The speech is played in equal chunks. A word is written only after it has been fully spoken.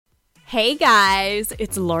Hey guys,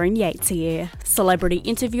 it's Lauren Yates here, celebrity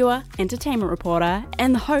interviewer, entertainment reporter,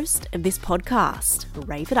 and the host of this podcast,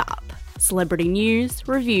 Rave It Up. Celebrity news,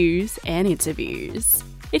 reviews, and interviews.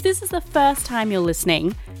 If this is the first time you're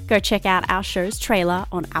listening, go check out our show's trailer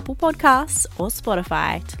on Apple Podcasts or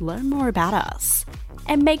Spotify to learn more about us.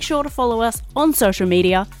 And make sure to follow us on social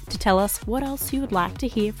media to tell us what else you would like to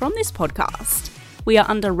hear from this podcast. We are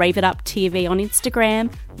under Rave It Up TV on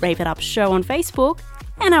Instagram, Rave It Up Show on Facebook,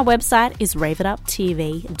 and our website is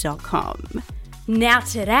raveituptv.com. Now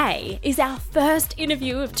today is our first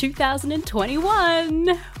interview of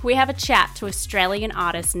 2021. We have a chat to Australian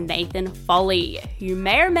artist Nathan Foley, who you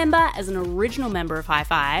may remember as an original member of High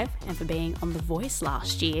Five and for being on The Voice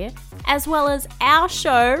last year, as well as our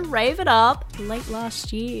show Rave It Up late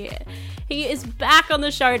last year. He is back on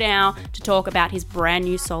the show now to talk about his brand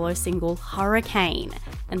new solo single Hurricane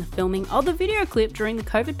and the filming of the video clip during the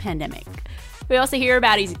COVID pandemic. We also hear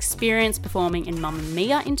about his experience performing in Mamma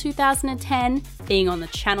Mia in 2010, being on the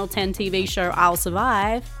Channel 10 TV show I'll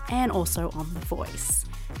Survive, and also on The Voice.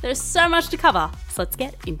 There's so much to cover, so let's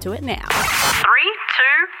get into it now. 3, 2,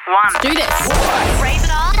 1. Let's do this. Rave it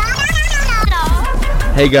up.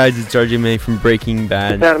 Hey guys, it's RJ May from Breaking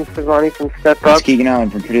Bad. Adam Savani from Step It's Up. Keegan Allen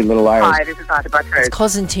from Pretty Little Liars. Hi, this is Arthur Buttrose.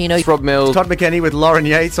 Cosentino. Rob Mills. Todd McKenney with Lauren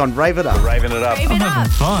Yates on Rave It Up. Raving it up. Rave it up.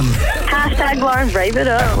 Hashtag Lauren Rave It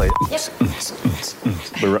Up.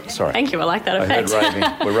 Sorry. Thank you, I like that I heard effect.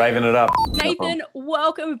 raving. We're raving it up. Nathan,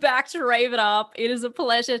 welcome back to Rave It Up. It is a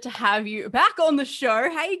pleasure to have you back on the show.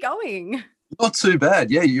 How you going? Not too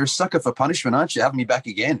bad. Yeah, you're a sucker for punishment, aren't you? Having me back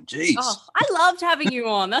again. Jeez. Oh, I loved having you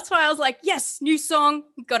on. That's why I was like, yes, new song,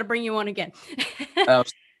 got to bring you on again.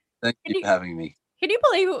 Thank you for having me. Can you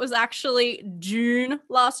believe it was actually June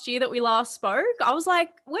last year that we last spoke? I was like,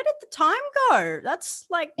 where did the time go? That's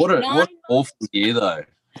like What nine an months. awful year, though.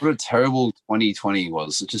 What a terrible 2020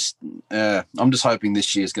 was. It just, I'm just hoping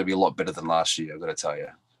this year is going to be a lot better than last year, I've got to tell you.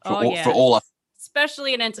 For all us.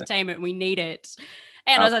 Especially in entertainment, we need it.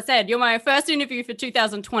 And as I said, you're my first interview for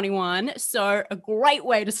 2021, so a great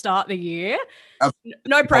way to start the year.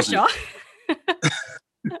 No pressure.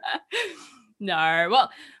 No. Well,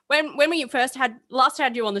 when we last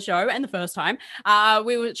had you on the show, and the first time,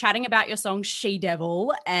 we were chatting about your song She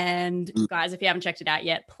Devil. And guys, if you haven't checked it out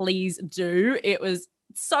yet, please do. It was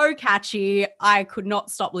so catchy. I could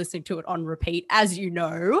not stop listening to it on repeat, as you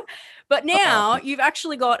know. But now you've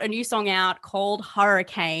actually got a new song out called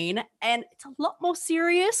Hurricane, and it's a lot more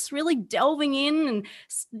serious, really delving in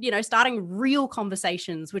and, starting real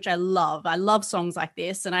conversations, which I love. I love songs like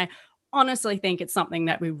this, and I honestly think it's something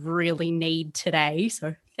that we really need today.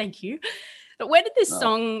 So thank you. But where did this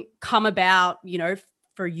song come about,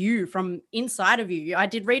 for you, from inside of you? I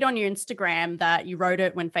did read on your Instagram that you wrote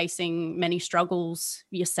it when facing many struggles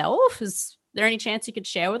yourself. Is there any chance you could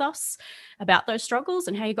share with us about those struggles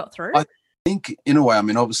and how you got through? I think, in a way, I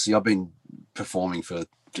mean, obviously I've been performing for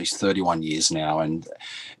just 31 years now, and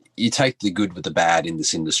you take the good with the bad in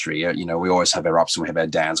this industry. We always have our ups and we have our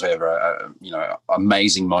downs. We have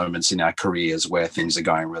amazing moments in our careers where things are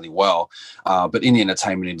going really well. But in the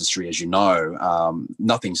entertainment industry, as you know,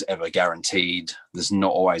 nothing's ever guaranteed. There's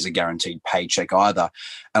not always a guaranteed paycheck either.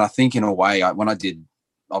 And I think in a way, when I did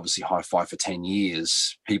obviously High Five for 10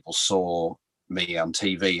 years, people saw me on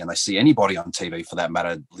TV, and they see anybody on TV for that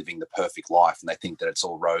matter living the perfect life, and they think that it's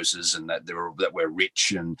all roses and that we're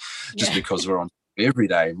rich, and just because we're on every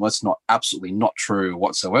day. And that's absolutely not true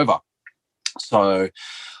whatsoever. So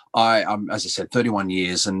I'm, as I said, 31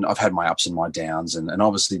 years, and I've had my ups and my downs, and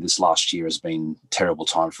obviously this last year has been a terrible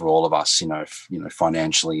time for all of us,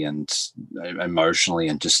 financially and emotionally,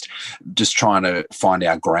 and just trying to find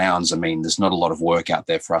our grounds. I mean, there's not a lot of work out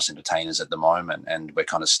there for us entertainers at the moment, and we're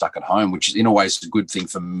kind of stuck at home, which in a way is a good thing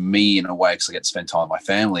for me in a way, because I get to spend time with my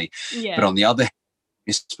family. Yeah. But on the other hand, I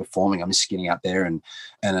miss performing. I miss getting out there, and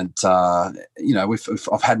I've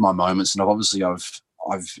had my moments, and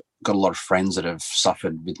I've got a lot of friends that have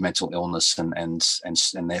suffered with mental illness and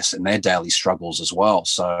their daily struggles as well.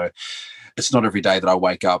 So it's not every day that I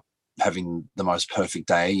wake up having the most perfect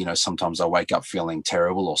day. Sometimes I wake up feeling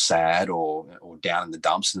terrible or sad or down in the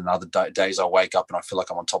dumps, and then other days I wake up and I feel like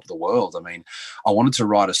I'm on top of the world. I mean, I wanted to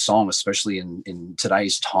write a song, especially in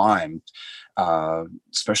today's time,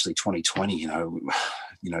 especially 2020,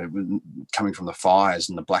 coming from the fires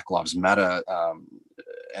and the Black Lives Matter,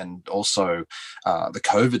 and also the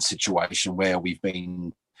COVID situation, where we've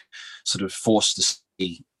been sort of forced to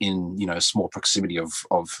stay in, small proximity of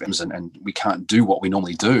and we can't do what we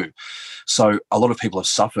normally do. So a lot of people have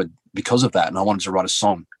suffered because of that. And I wanted to write a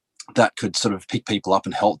song that could sort of pick people up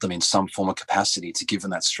and help them in some form of capacity, to give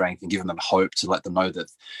them that strength and give them hope, to let them know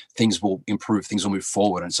that things will improve, things will move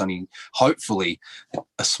forward. And it's only hopefully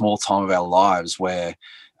a small time of our lives where,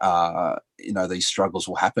 these struggles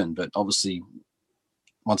will happen. But obviously,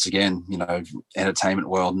 once again, entertainment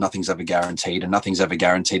world, nothing's ever guaranteed, and nothing's ever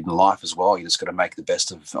guaranteed in life as well. You just got to make the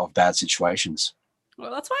best of bad situations. Well,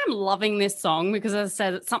 that's why I'm loving this song, because as I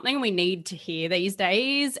said, it's something we need to hear these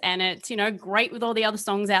days. And it's, great with all the other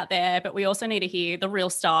songs out there, but we also need to hear the real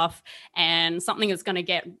stuff, and something that's going to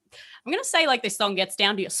get, I'm going to say, like, this song gets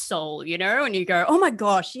down to your soul, and you go, oh my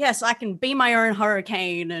gosh, yes, I can be my own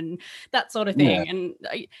hurricane and that sort of thing. Yeah. And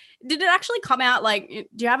did it actually come out, like,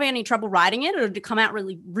 do you have any trouble writing it, or did it come out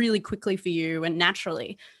really, really quickly for you and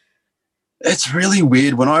naturally? It's really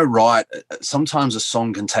weird. When I write, sometimes a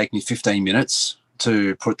song can take me 15 minutes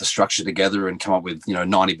to put the structure together and come up with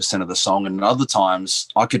 90% of the song, and other times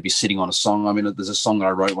I could be sitting on a song. I mean, there's a song that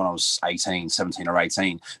I wrote when I was 17 or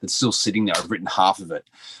 18 that's still sitting there. I've written half of it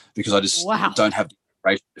because I just don't have the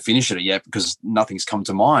inspiration to finish it yet, because nothing's come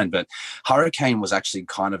to mind. But Hurricane was actually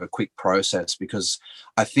kind of a quick process, because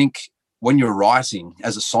I think when you're writing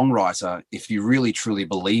as a songwriter, if you really truly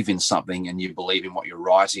believe in something and you believe in what you're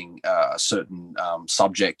writing, a certain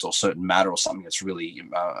subject or certain matter or something that's really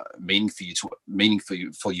meaningful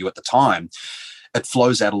for you at the time, it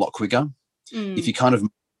flows out a lot quicker. If you kind of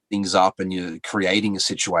mix things up and you're creating a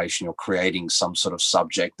situation, you're creating some sort of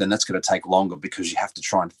subject, then that's going to take longer, because you have to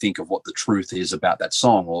try and think of what the truth is about that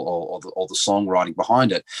song or the songwriting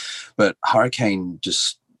behind it. But Hurricane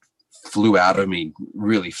just flew out of me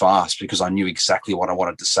really fast, because I knew exactly what I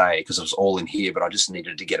wanted to say, because it was all in here, but I just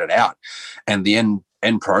needed to get it out. And the end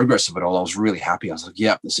progress of it all, I was really happy. I was like,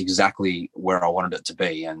 yeah, that's exactly where I wanted it to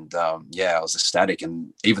be. And I was ecstatic.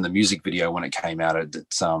 And even the music video, when it came out, it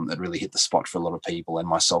really hit the spot for a lot of people, and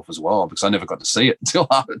myself as well, because I never got to see it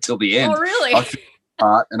until the end. Oh, really?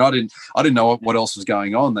 And I didn't know what else was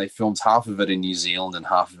going on. They filmed half of it in New Zealand and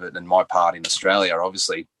half of it in my part in Australia,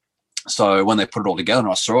 obviously. So when they put it all together and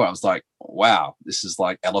I saw it, I was like, wow, this is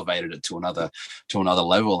like elevated it to another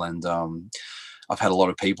level. And I've had a lot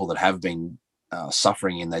of people that have been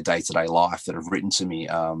suffering in their day-to-day life that have written to me,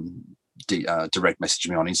 direct message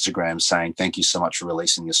me on Instagram saying, thank you so much for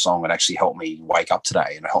releasing your song. It actually helped me wake up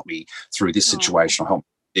today, and it helped me through this situation. It helped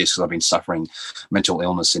me this, because I've been suffering mental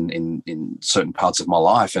illness in certain parts of my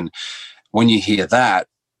life. And when you hear that,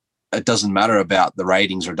 it doesn't matter about the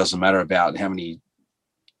ratings, or it doesn't matter about how many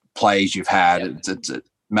plays you've had. It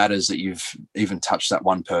matters that you've even touched that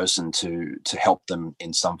one person to help them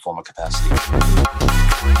in some form of capacity.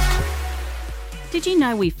 Did you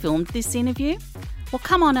know we filmed this interview? Well,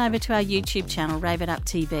 come on over to our YouTube channel, Rave It Up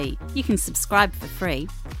TV. You can subscribe for free.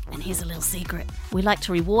 And here's a little secret. We like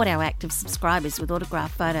to reward our active subscribers with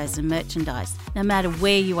autographed photos and merchandise, no matter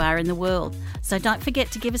where you are in the world. So don't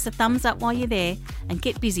forget to give us a thumbs up while you're there, and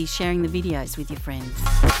get busy sharing the videos with your friends.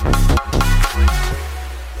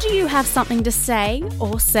 Do you have something to say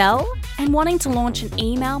or sell and wanting to launch an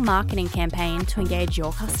email marketing campaign to engage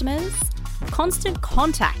your customers? Constant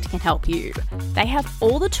Contact can help you. They have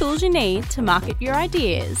all the tools you need to market your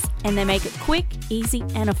ideas, and they make it quick, easy,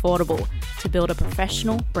 and affordable to build a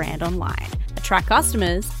professional brand online, attract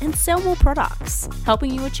customers, and sell more products,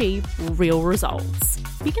 helping you achieve real results.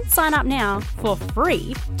 You can sign up now for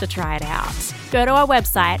free to try it out. Go to our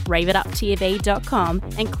website, raveituptv.com,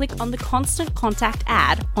 and click on the Constant Contact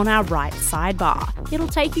ad on our right sidebar. It'll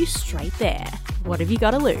take you straight there. What have you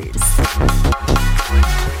got to lose?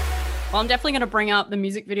 Well, I'm definitely going to bring up the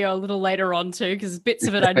music video a little later on too, because bits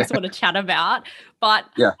of it I just want to chat about. But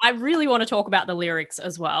I really want to talk about the lyrics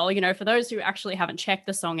as well. For those who actually haven't checked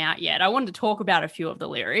the song out yet, I wanted to talk about a few of the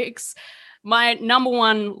lyrics. My number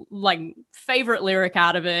one favorite lyric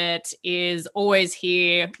out of it is always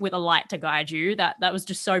here with a light to guide you. That was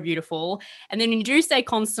just so beautiful. And then you do say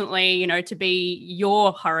constantly, to be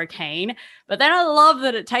your hurricane. But then I love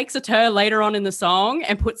that it takes a turn later on in the song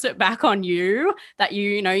and puts it back on you, that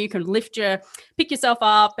you can pick yourself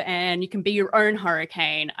up and you can be your own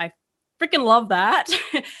hurricane. I freaking love that.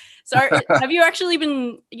 So have you actually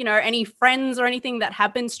been, any friends or anything that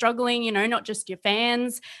have been struggling, not just your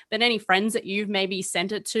fans, but any friends that you've maybe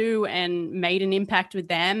sent it to and made an impact with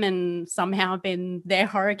them and somehow been their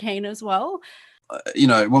hurricane as well?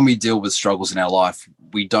 When we deal with struggles in our life,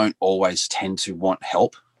 we don't always tend to want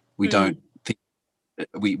help. We don't think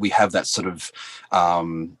we have that sort of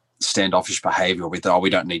standoffish behavior with,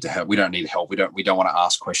 we don't need to help. We don't need help. We don't want to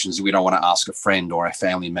ask questions. We don't want to ask a friend or our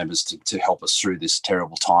family members to help us through this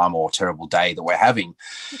terrible time or terrible day that we're having.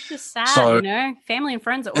 It's just sad, family and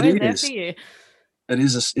friends are always there for you. It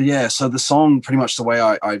is, yeah. So the song, pretty much the way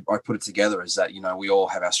I put it together is that, you know, we all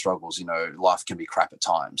have our struggles. You know, life can be crap at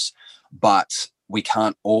times, but we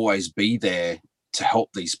can't always be there to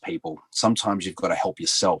help these people. Sometimes you've got to help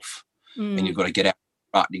yourself, and you've got to get out.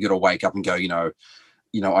 But you got to wake up and go, you know,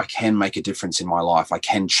 I can make a difference in my life. I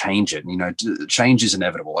can change it. You know, change is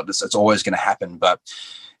inevitable. It's always going to happen. But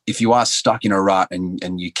if you are stuck in a rut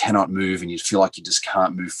and you cannot move and you feel like you just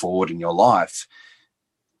can't move forward in your life,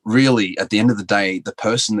 really, at the end of the day, the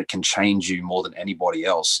person that can change you more than anybody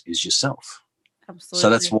else is yourself. Absolutely. So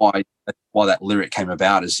that's why that lyric came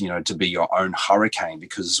about, is, you know, to be your own hurricane,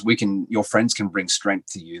 because your friends can bring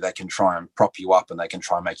strength to you. They can try and prop you up and they can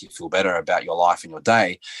try and make you feel better about your life and your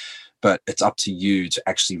day. But it's up to you to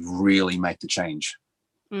actually really make the change.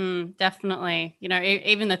 Definitely. You know,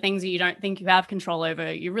 even the things that you don't think you have control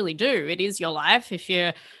over, you really do. It is your life. If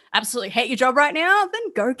you absolutely hate your job right now, then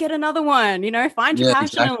go get another one. You know, find your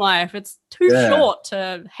passion in life. It's too short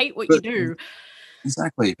to hate what you do.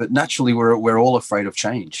 Exactly. But naturally, we're all afraid of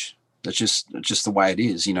change. That's just the way it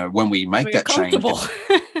is. You know, when we make that change,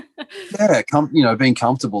 you know, being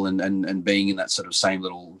comfortable and being in that sort of same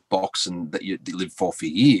little box and that you live for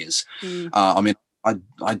years. I mean,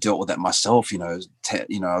 I dealt with that myself, you know,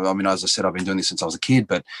 I mean, as I said, I've been doing this since I was a kid,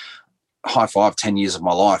 but high five, 10 years of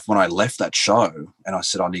my life, when I left that show and I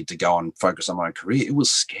said, I need to go and focus on my own career, it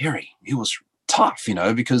was scary. It was tough, you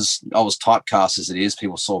know, because I was typecast as it is.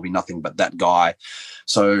 People saw me nothing but that guy.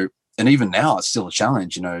 So, and even now it's still a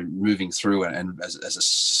challenge, you know, moving through and as a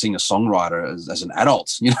singer-songwriter, as an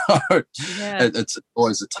adult, you know, it's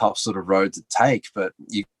always a tough sort of road to take, but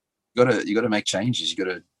you got to make changes. You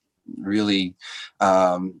got to really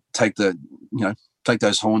take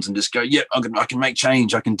those horns and just go, I can make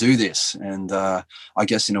change. I can do this. And I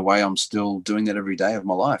guess in a way I'm still doing that every day of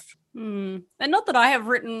my life. And not that I have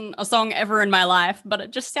written a song ever in my life, but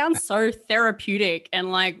it just sounds so therapeutic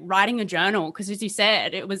and like writing a journal, because as you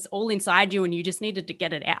said, it was all inside you and you just needed to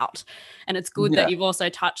get it out. And it's good that you've also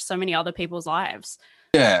touched so many other people's lives.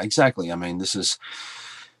 Yeah, exactly. I mean,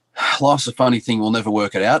 life's a funny thing. We'll never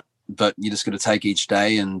work it out, but you just got to take each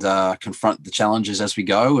day and confront the challenges as we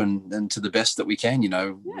go and to the best that we can. You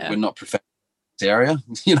know, we're not professional in this area.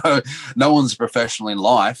 You know, no one's a professional in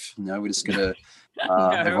life. You know, we just got to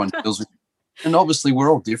everyone deals with, and obviously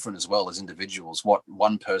we're all different as well as individuals. What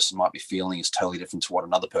one person might be feeling is totally different to what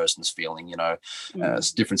another person's feeling. You know,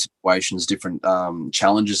 it's different situations, different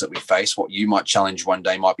challenges that we face. What you might challenge one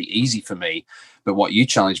day might be easy for me, but what you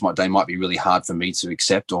challenge one day might be really hard for me to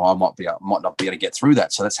accept, or I might not be able to get through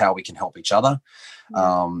that. So that's how we can help each other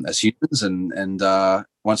as humans. And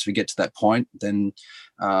once we get to that point, then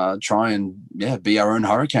try and be our own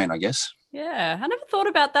hurricane, I guess. Yeah, I never thought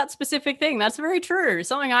about that specific thing. That's very true.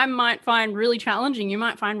 Something I might find really challenging, you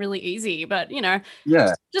might find really easy, but, you know,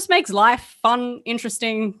 just makes life fun,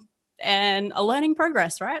 interesting, and a learning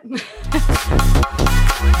progress, right?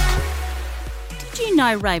 Did you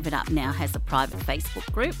know Rave It Up now has a private Facebook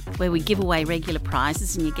group where we give away regular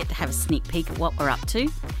prizes and you get to have a sneak peek at what we're up to?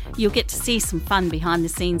 You'll get to see some fun behind the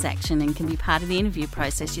scenes action and can be part of the interview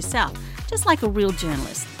process yourself, just like a real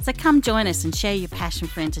journalist. So come join us and share your passion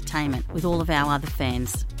for entertainment with all of our other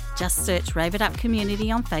fans. Just search Rave It Up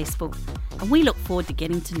Community on Facebook and we look forward to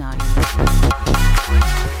getting to know you.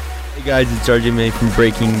 Hey guys, it's RJ May from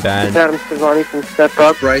Breaking Bad. Adam Savani from Step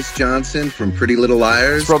Up. Bryce Johnson from Pretty Little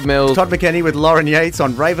Liars. Rob Mills. Todd McKenney with Lauren Yates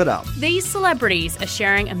on Rave It Up. These celebrities are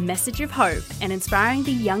sharing a message of hope and inspiring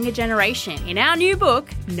the younger generation in our new book,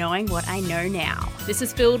 Knowing What I Know Now. This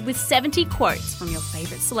is filled with 70 quotes from your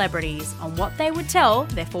favourite celebrities on what they would tell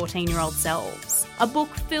their 14-year-old selves. A book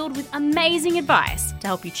filled with amazing advice to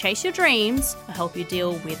help you chase your dreams or help you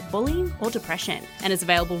deal with bullying or depression, and is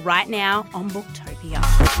available right now on Booktopia.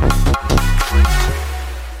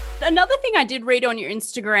 Another thing I did read on your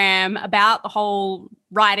Instagram about the whole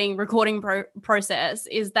writing, recording process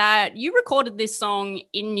is that you recorded this song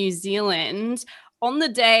in New Zealand on the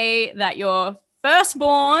day that your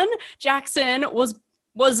firstborn, Jackson, was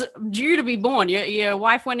due to be born. Your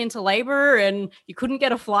wife went into labor and you couldn't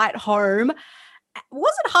get a flight home.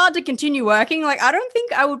 Was it hard to continue working? Like, I don't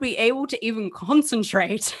think I would be able to even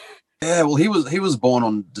concentrate. Yeah, well, he was born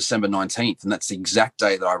on December 19th, and that's the exact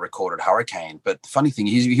day that I recorded Hurricane. But the funny thing,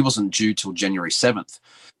 he wasn't due till January 7th.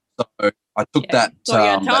 So I took that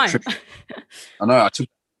trip. I know, I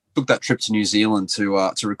took that trip to New Zealand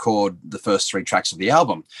to record the first 3 tracks of the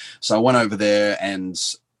album. So I went over there, and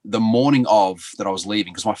the morning of that I was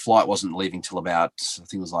leaving, because my flight wasn't leaving till about, I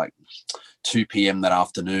think it was like 2 p.m. that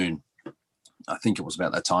afternoon. I think it was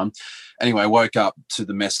about that time. Anyway, I woke up to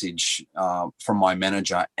the message from my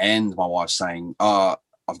manager and my wife saying, I've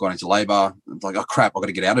gone into labor, like, oh crap, I've got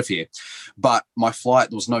to get out of here. But there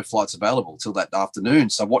was no flights available till that afternoon.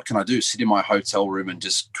 So what can I do? Sit in my hotel room and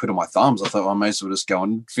just twiddle my thumbs. I thought, I may as well just go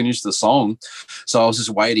and finish the song. So I was just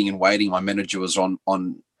waiting and waiting. My manager was on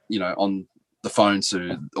the phone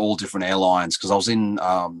to all different airlines, because I was in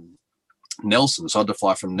Nelson. So I had to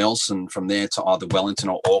fly from Nelson from there to either Wellington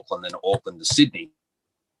or Auckland, then Auckland to Sydney.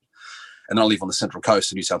 And I live on the Central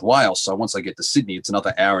Coast of New South Wales. So once I get to Sydney, it's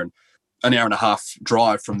another an hour and a half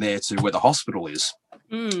drive from there to where the hospital is.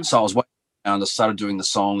 So I was waiting and I started doing the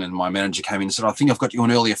song, and my manager came in and said, I think I've got you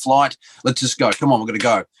an earlier flight. Let's just go. Come on, we're going to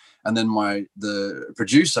go. And then the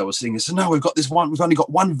producer was sitting and said, no, we've only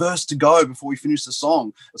got one verse to go before we finish the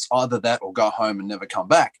song. It's either that or go home and never come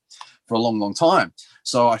back for a long, long time.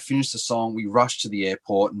 So I finished the song. We rushed to the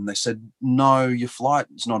airport and they said, no, your flight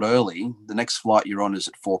is not early. The next flight you're on is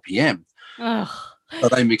at 4 p.m. So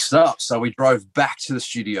they mixed it up. So we drove back to the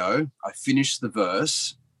studio. I finished the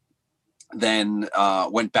verse, then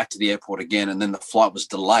went back to the airport again, and then the flight was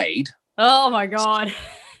delayed. Oh, my God.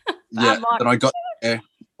 Yeah, then I got there.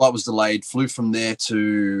 Flight was delayed, flew from there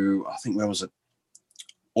to, I think, where was it?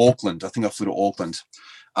 Auckland. I think I flew to Auckland.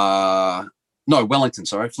 No, Wellington,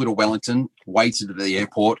 sorry. Flew to Wellington, waited at the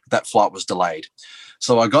airport. That flight was delayed.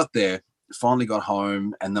 So I got there, finally got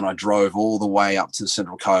home, and then I drove all the way up to the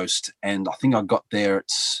Central Coast, and I think I got there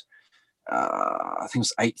at, I think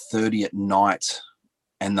it was 8:30 at night,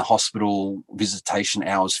 and the hospital visitation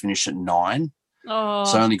hours finished at 9. Oh.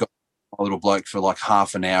 So I only got my little bloke for like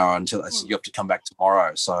half an hour until they said, you have to come back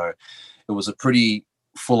tomorrow. So it was a pretty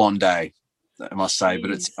full-on day, I must say.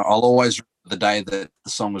 But I'll always remember the day that the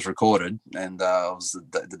song was recorded, and it was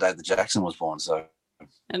the day that Jackson was born. So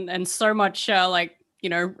and so much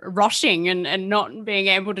rushing and not being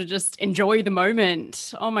able to just enjoy the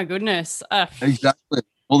moment. Oh my goodness. Exactly.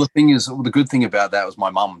 Well, the good thing about that was my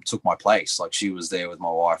mum took my place. Like, she was there with my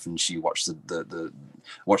wife, and she watched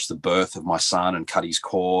the birth of my son and cut his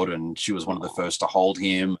cord, and she was one of the first to hold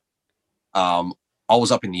him. I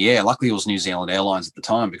was up in the air. Luckily, it was New Zealand Airlines at the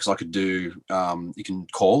time, because I could do you can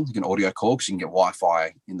audio call, because you can get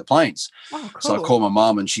Wi-Fi in the planes. Oh, cool. So I called my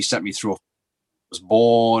mum, and she sent me through. Was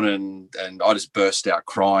born, and I just burst out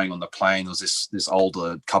crying on the plane. There was this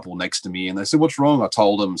older couple next to me, and they said, "What's wrong?" I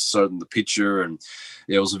told them, showed them the picture, and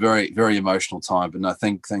yeah, it was a very, very emotional time. But no,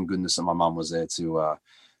 thank goodness that my mum was there to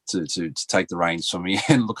take the reins for me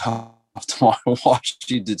and look after my wife.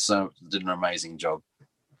 She did an amazing job.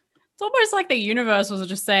 It's almost like the universe was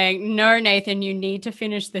just saying, "No, Nathan, you need to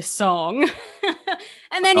finish this song,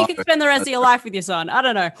 and then you can spend the rest of your life with your son." I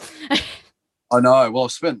don't know. I know. Well,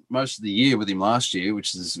 I've spent most of the year with him last year,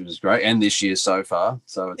 which is great, and this year so far.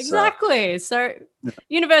 So it's exactly. So,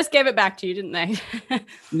 universe gave it back to you, didn't they?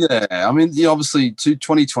 Yeah. I mean, obviously,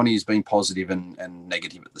 2020 has been positive and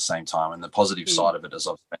negative at the same time. And the positive side of it is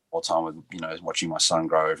I've spent more time with, watching my son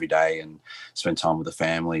grow every day and spend time with the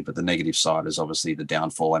family. But the negative side is obviously the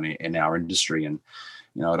downfall in our industry. And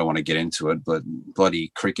I don't want to get into it, but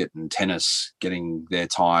bloody cricket and tennis getting their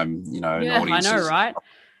time. Yeah, I know, right?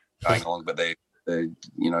 Going along, but they're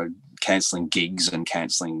cancelling gigs and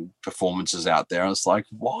cancelling performances out there. And it's like,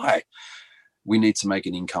 why? We need to make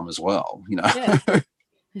an income as well, Yeah.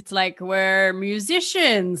 It's like, we're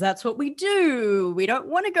musicians. That's what we do. We don't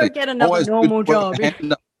want to go get another normal job.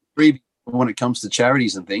 When it comes to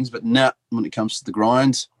charities and things, but now when it comes to the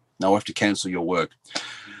grind, no, I have to cancel your work.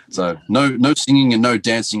 So no singing and no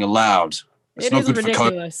dancing allowed. It's not good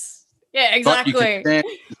ridiculous. for COVID. Yeah, exactly. But you can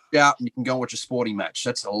dance, and you can go and watch a sporting match.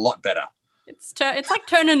 That's a lot better. It's like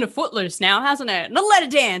turning into Footloose now, hasn't it? Not let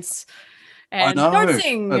it dance. And don't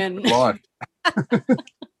sing. And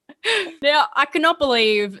Now, I cannot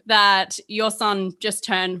believe that your son just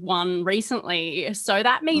turned 1 recently. So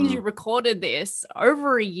that means you recorded this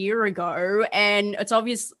over a year ago, and it's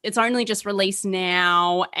obvious it's only just released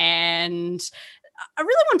now. And I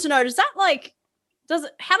really want to know,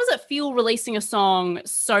 how does it feel releasing a song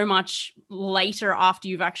so much later after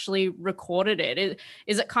you've actually recorded it?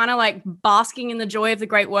 Is it kind of like basking in the joy of the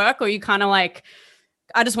great work, or are you kind of like,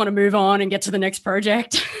 I just want to move on and get to the next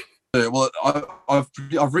project? Well,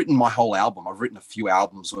 I've written my whole album. I've written a few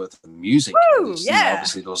albums worth of music. Woo, yeah.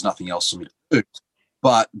 Obviously, there was nothing else for me to do.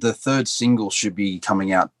 But the third single should be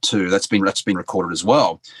coming out too. That's been recorded as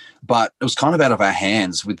well. But it was kind of out of our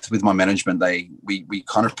hands with my management. We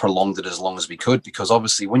kind of prolonged it as long as we could, because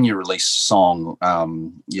obviously when you release a song,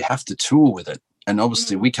 you have to tour with it. And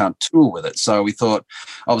obviously we can't tour with it. So we thought,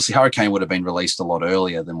 obviously Hurricane would have been released a lot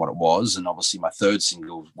earlier than what it was. And obviously my third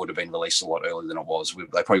single would have been released a lot earlier than it was.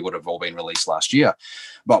 They probably would have all been released last year.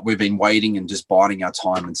 But we've been waiting and just biding our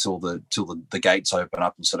time until the gates open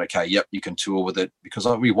up and said, okay, yep, you can tour with it, because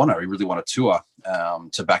we really want to tour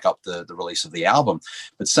to back up the release of the album.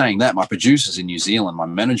 But saying that, my producer's in New Zealand, my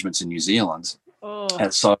management's in New Zealand. Oh.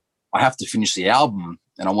 And so I have to finish the album,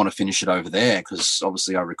 and I want to finish it over there, because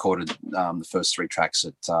obviously I recorded the first 3 tracks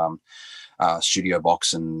at Studio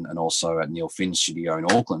Box and also at Neil Finn's studio in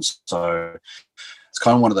Auckland. So it's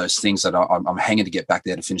kind of one of those things that I'm hanging to get back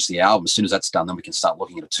there to finish the album. As soon as that's done, then we can start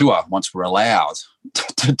looking at a tour once we're allowed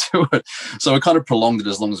to do it. So we kind of prolonged it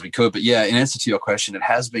as long as we could. But yeah, in answer to your question, it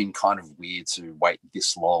has been kind of weird to wait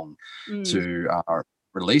this long to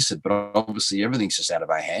release it, but obviously everything's just out of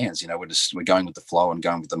our hands. We're going with the flow and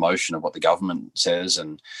going with the motion of what the government says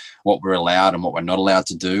and what we're allowed and what we're not allowed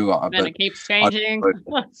to do. And it keeps changing.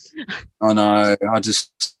 I know.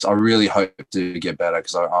 I really hope to get better,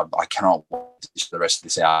 because I cannot wait to do the rest of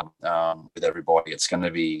this album with everybody. It's going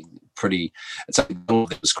to be pretty.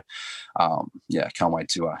 Yeah, can't wait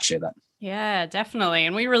to share that. Yeah, definitely.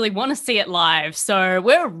 And we really want to see it live. So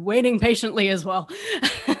we're waiting patiently as well.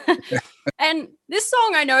 And this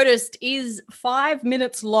song, I noticed, is 5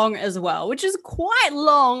 minutes long as well, which is quite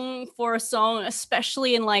long for a song,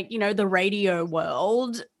 especially in the radio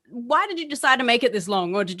world. Why did you decide to make it this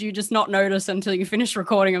long? Or did you just not notice until you finished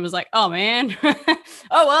recording and was like, oh man,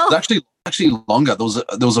 oh well. It's actually longer.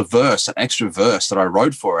 There was a verse, an extra verse that I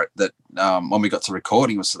wrote for it that when we got to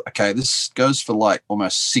recording was, okay, this goes for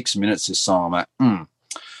almost 6 minutes, this song. I'm like,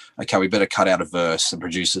 okay, we better cut out a verse, the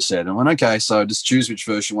producer said. And I went, okay, so just choose which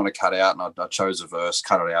verse you want to cut out. And I chose a verse,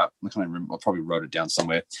 cut it out. I can't even remember. I probably wrote it down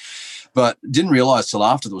somewhere. But didn't realize till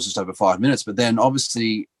after it was just over 5 minutes. But then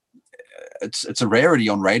obviously it's a rarity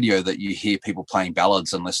on radio that you hear people playing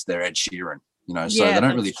ballads unless they're Ed Sheeran. So they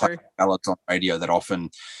don't really play ballads on radio that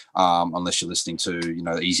often, unless you're listening to,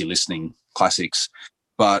 the easy listening classics.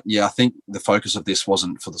 But yeah, I think the focus of this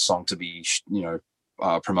wasn't for the song to be,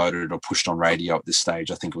 promoted or pushed on radio at this stage.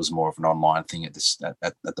 I think it was more of an online thing at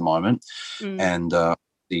the moment, and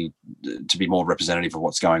to be more representative of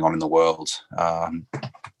what's going on in the world.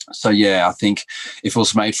 So yeah, I think if it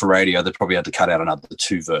was made for radio, they probably had to cut out another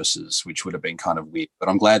 2 verses, which would have been kind of weird. But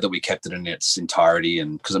I'm glad that we kept it in its entirety,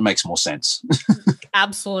 and because it makes more sense.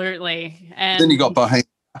 Absolutely. And then you got Bohemian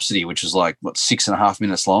Rhapsody, which is 6.5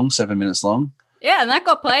 minutes long, 7 minutes long. Yeah, and that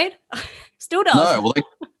got played. Still does. No, well, they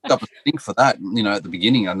up a thing for that, at the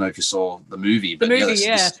beginning. I don't know if you saw the movie, but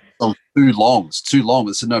this song too long. It's too long.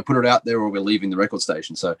 They said, no, put it out there or we're leaving the record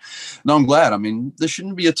station. So, no, I'm glad. I mean, there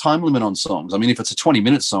shouldn't be a time limit on songs. I mean, if it's a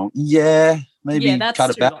 20-minute song, maybe cut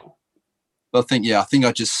it back. But I think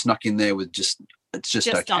I just snuck in there with it's just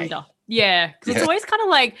okay. Under. Yeah, because it's always kind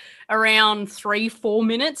of around 3-4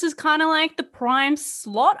 minutes is kind of the prime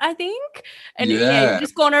slot, I think. And you've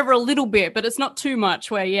just gone over a little bit, but it's not too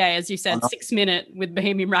much where, as you said, 6 minute with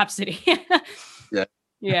Bohemian Rhapsody. Yeah.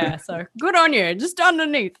 Yeah, so good on you, just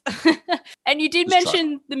underneath. And you did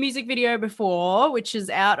mention the music video before, which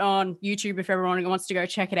is out on YouTube if everyone wants to go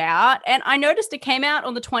check it out. And I noticed it came out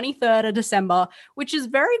on the 23rd of December, which is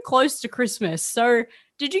very close to Christmas. So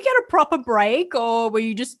did you get a proper break, or were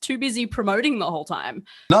you just too busy promoting the whole time?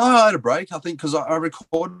 No, I had a break, I think, because I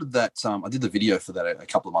recorded that. I did the video for that a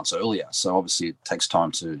couple of months earlier. So obviously it takes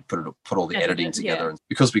time to put all the editing together. And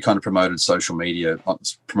because we kind of promoted the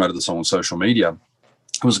song on social media,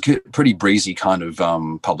 it was a pretty breezy kind of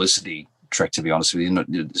publicity trek, to be honest with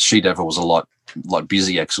you. She Devil was a lot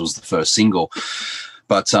busier because it was the first single.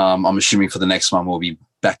 But I'm assuming for the next one we'll be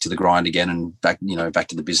back to the grind again and back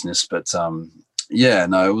to the business. But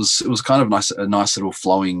it was kind of a nice little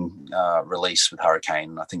flowing release with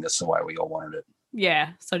Hurricane. I think that's the way we all wanted it. Yeah,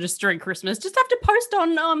 so just during Christmas, just have to post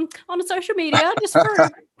on social media just for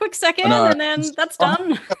a quick second, and then that's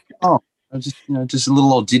done. Just a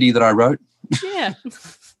little old ditty that I wrote. Yeah,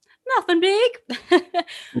 nothing big.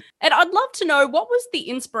 And I'd love to know, what was the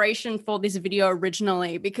inspiration for this video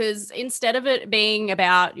originally? Because instead of it being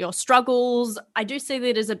about your struggles, I do see that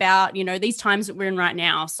it is about, these times that we're in right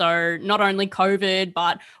now. So not only COVID,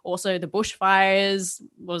 but also the bushfires,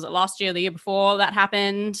 was it last year, the year before that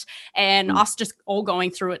happened, and us just all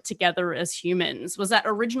going through it together as humans. Was that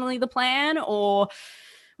originally the plan, or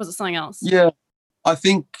was it something else? Yeah. I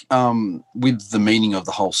think with the meaning of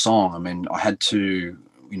the whole song, I mean, I had to,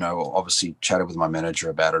 obviously chatted with my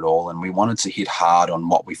manager about it all, and we wanted to hit hard on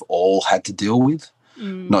what we've all had to deal with,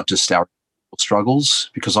 not just our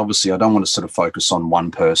struggles, because obviously I don't want to sort of focus on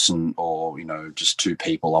one person or, just 2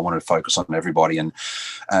 people. I want to focus on everybody. And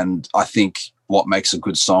I think what makes a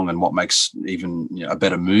good song and what makes even a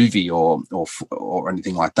better movie or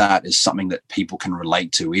anything like that is something that people can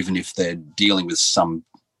relate to, even if they're dealing with something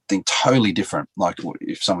totally different. Like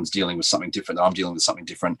if someone's dealing with something different, I'm dealing with something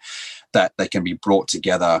different, that they can be brought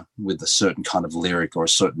together with a certain kind of lyric or a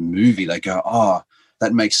certain movie. They go, oh,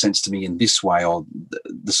 that makes sense to me in this way, or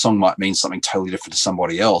the song might mean something totally different to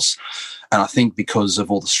somebody else. And I think because of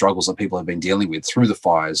all the struggles that people have been dealing with through the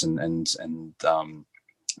fires and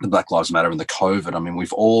the Black Lives Matter and the COVID, I mean,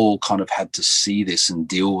 we've all kind of had to see this and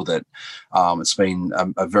deal with it. It's been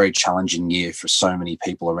a very challenging year for so many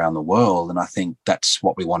people around the world, and I think that's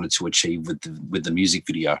what we wanted to achieve with the music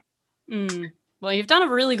video. Well, you've done a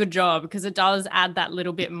really good job, because it does add that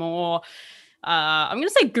little bit more, I'm going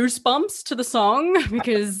to say goosebumps to the song,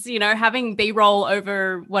 because, having B-roll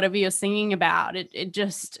over whatever you're singing about,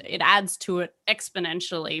 it adds to it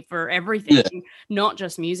exponentially for everything, not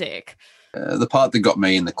just music. The part that got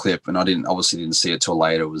me in the clip, and I obviously didn't see it till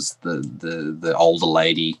later, was the older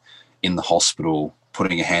lady in the hospital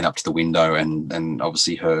putting a hand up to the window, and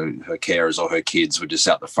obviously her carers or her kids were just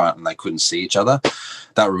out the front and they couldn't see each other.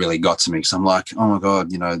 That really got to me, because I'm like, oh my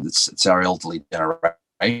God, it's our elderly generation.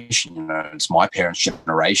 It's my parents'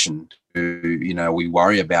 generation who, we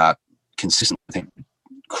worry about consistently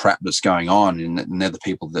crap that's going on, and they're the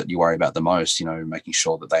people that you worry about the most, making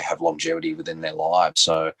sure that they have longevity within their lives.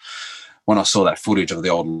 So when I saw that footage of the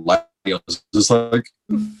old lady, I was just like,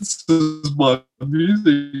 this is my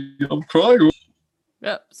music. I'm crying.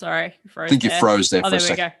 Oh, sorry. I think you froze there for a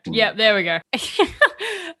second. There we go. Yeah, there we go.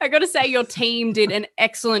 I got to say, your team did an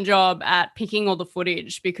excellent job at picking all the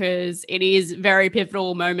footage, because it is very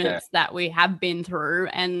pivotal moments that we have been through.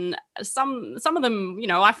 And some of them,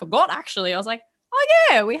 I forgot, actually. I was like, oh,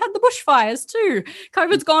 yeah, we had the bushfires too.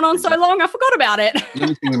 COVID's gone on so long, I forgot about it. The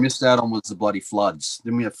only thing we missed out on was the bloody floods.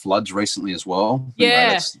 Didn't we have floods recently as well?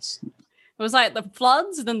 Yeah. It was like the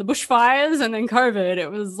floods, then the bushfires, and then COVID. It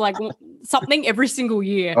was like something every single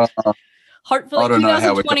year. Hopefully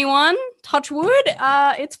 2021, touch wood,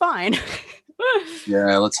 it's fine.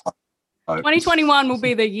 Yeah, let's hope. 2021 will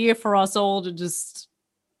be the year for us all to just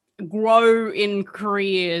grow in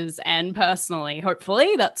careers and personally.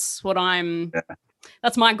 Hopefully, that's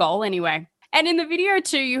that's my goal anyway. And in the video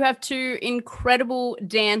too, you have two incredible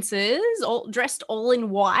dancers, all dressed all in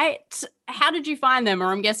white. How did you find them?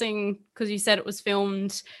 Or I'm guessing, because you said it was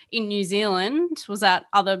filmed in New Zealand, was that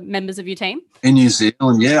other members of your team? In New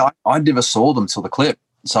Zealand, yeah. I never saw them till the clip.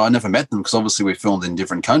 So I never met them, because obviously we filmed in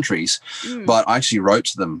different countries. But I actually wrote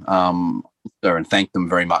to them and thanked them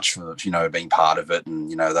very much for, being part of it.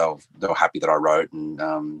 And, they were happy that I wrote, and,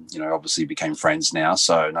 obviously became friends now.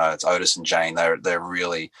 So, no, it's Otis and Jane. They're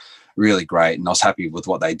really, really great. And I was happy with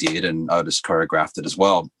what they did, and Otis choreographed it as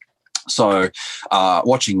well. So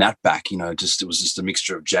watching that back, it was just a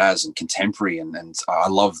mixture of jazz and contemporary, and I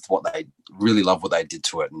really loved what they did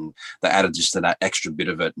to it, and they added just that extra bit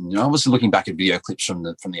of it. And obviously looking back at video clips from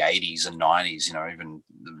the 80s and 90s, even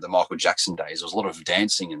the Michael Jackson days, there was a lot of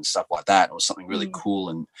dancing and stuff like that. It was something really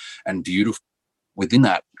cool and beautiful within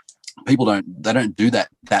that. People don't do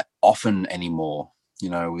that often anymore.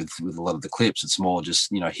 With a lot of the clips, it's more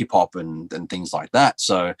just, hip hop and things like that.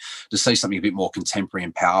 So to say something a bit more contemporary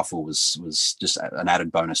and powerful was just an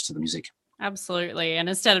added bonus to the music. Absolutely. And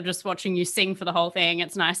instead of just watching you sing for the whole thing,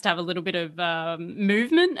 it's nice to have a little bit of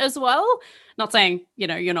movement as well. Not saying,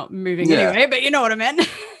 you're not moving anyway, but you know what I meant.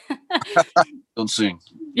 Don't sing.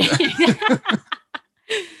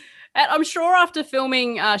 And I'm sure after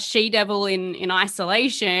filming She Devil in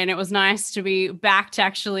isolation, it was nice to be back to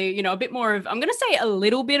actually, a bit more of, I'm going to say a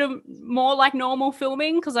little bit of more like normal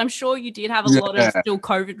filming, because I'm sure you did have a lot of still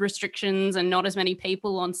COVID restrictions and not as many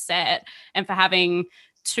people on set. And for having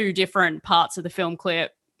two different parts of the film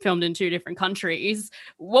clip filmed in two different countries,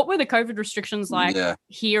 what were the COVID restrictions like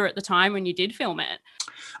here at the time when you did film it?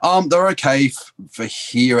 They're okay for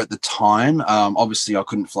here at the time. Obviously, I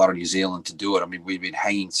couldn't fly to New Zealand to do it. I mean, we've been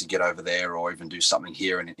hanging to get over there or even do something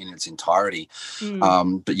here in its entirety.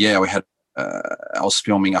 But yeah, we had. I was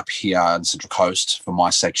filming up here in Central Coast for my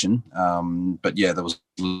section. But yeah, there was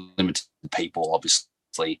limited people,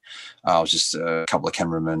 obviously. I was just a couple of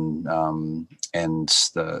cameramen and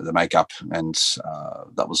the makeup, and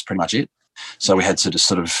that was pretty much it. So we had to just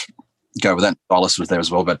sort of go with that. Stylist was there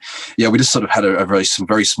as well, but yeah, we just sort of had a very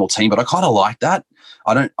small team. But I kind of like that.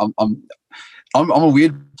 I'm a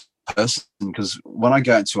weird person, because when I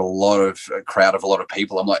go into a crowd of a lot of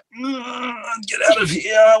people, I'm like, get out of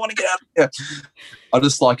here. I want to get out of here. I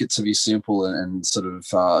just like it to be simple and sort of,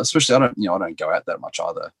 especially I don't go out that much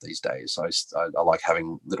either these days. I like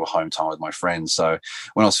having little home time with my friends. So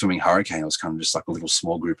when I was filming Hurricane, it was kind of just like a little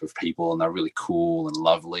small group of people, and they're really cool and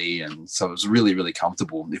lovely. And so it was really, really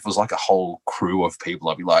comfortable. If it was like a whole crew of people,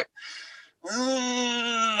 I'd be like,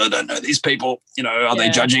 I don't know these people, are they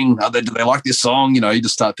judging? Do they like this song? You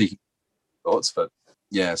just start thinking thoughts, but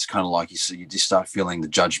yeah, it's kind of like you just start feeling the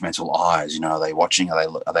judgmental eyes. Are they watching?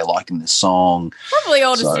 Are they liking this song? Probably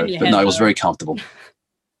all just in your head. But no, it was very comfortable.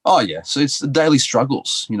 Oh yeah, so it's the daily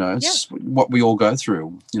struggles. It's what we all go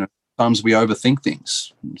through. Sometimes we overthink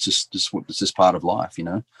things. It's just part of life.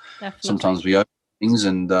 Definitely. Sometimes we overthink things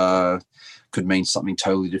and could mean something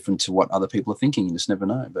totally different to what other people are thinking. You just never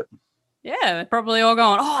know, but. Yeah, they're probably all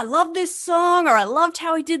going, oh, I love this song, or I loved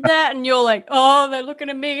how he did that. And you're like, oh, they're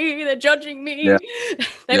looking at me. They're judging me. Yeah.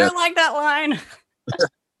 They don't like that line.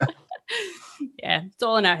 Yeah, it's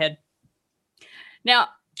all in our head. Now,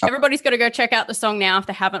 everybody's got to go check out the song now if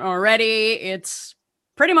they haven't already. It's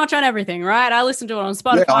pretty much on everything, right? I listen to it on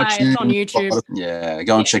Spotify. It's on YouTube. Yeah,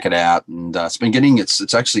 go and check it out. And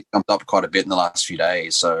it's actually jumped up quite a bit in the last few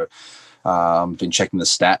days. So I've been checking the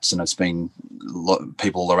stats, and it's been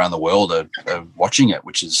people around the world are watching it,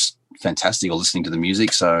 which is fantastic, or listening to the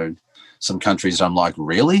music. So some countries I'm like,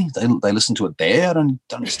 really? They listen to it there? I don't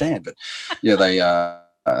understand. But yeah,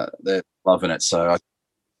 they're loving it. So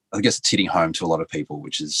I guess it's hitting home to a lot of people,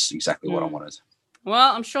 which is exactly what I wanted.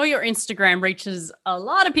 Well, I'm sure your Instagram reaches a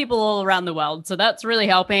lot of people all around the world. So that's really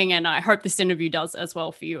helping. And I hope this interview does as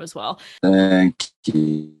well for you as well. Thank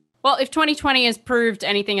you. Well, if 2020 has proved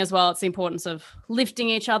anything as well, it's the importance of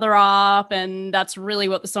lifting each other up, and that's really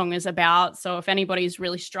what the song is about. So if anybody's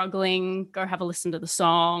really struggling, go have a listen to the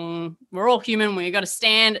song. We're all human. We've got to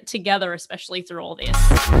stand together, especially through all this.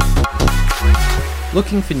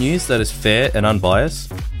 Looking for news that is fair and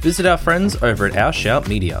unbiased? Visit our friends over at Our Shout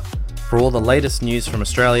Media. For all the latest news from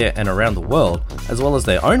Australia and around the world, as well as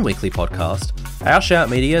their own weekly podcast, Our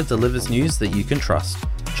Shout Media delivers news that you can trust.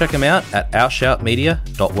 Check them out at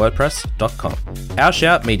ourshoutmedia.wordpress.com. Our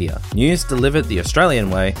Shout Media, news delivered the Australian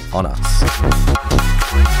way on us.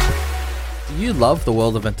 Do you love the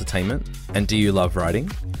world of entertainment? And do you love writing?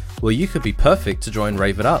 Well, you could be perfect to join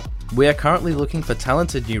Rave It Up. We are currently looking for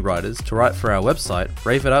talented new writers to write for our website,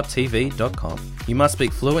 raveituptv.com. You must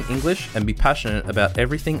speak fluent English and be passionate about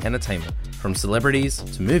everything entertainment, from celebrities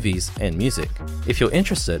to movies and music. If you're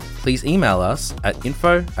interested, please email us at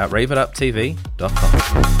info@raveituptv.com.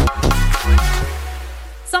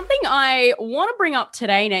 Something I want to bring up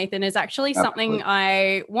today, Nathan, is actually something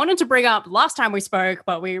I wanted to bring up last time we spoke,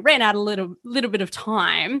 but we ran out a little bit of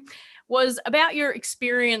time, was about your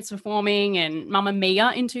experience performing in Mamma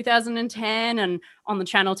Mia in 2010 and on the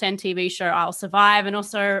Channel 10 TV show I'll Survive, and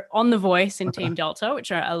also on The Voice in Team Delta,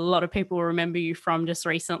 which a lot of people remember you from just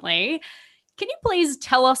recently. Can you please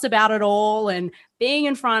tell us about it all and being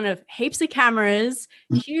in front of heaps of cameras,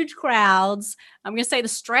 huge crowds? I'm going to say the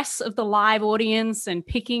stress of the live audience and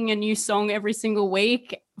picking a new song every single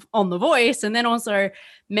week on The Voice, and then also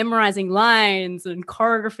memorizing lines and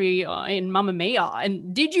choreography in Mamma Mia.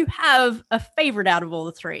 And did you have a favorite out of all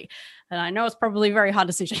the three? And I know it's probably a very hard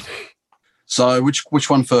decision. So which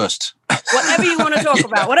one first? Whatever you want to talk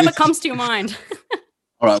about, whatever comes to your mind.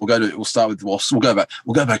 All right, we'll go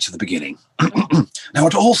back to the beginning. Now,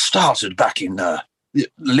 it all started back in the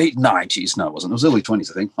late 90s. No, it wasn't. It was early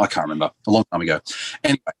 20s, I think. I can't remember. A long time ago.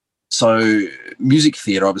 Anyway, so music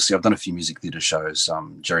theatre, obviously, I've done a few music theatre shows.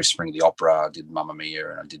 Jerry Springer, the Opera, I did Mamma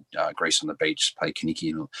Mia, and I did Grease on the Beach, played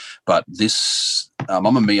Kinnicky. But this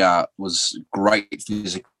Mamma Mia was great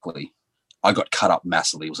physically. I got cut up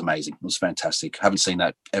massively. It was amazing. It was fantastic. I haven't seen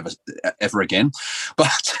that ever again,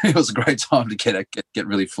 but it was a great time to get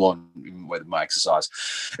really full on with my exercise.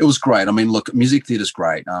 It was great. I mean, look, music theatre is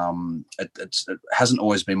great. It hasn't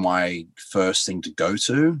always been my first thing to go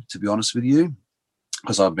to be honest with you,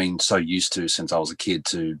 because I've been so used to, since I was a kid,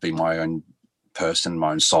 to be my own person,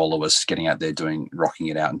 my own soloist, getting out there rocking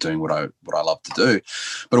it out and doing what I love to do.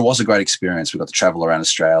 But it was a great experience. We got to travel around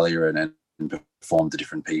Australia and performed to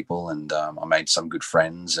different people, and I made some good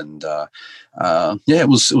friends, and it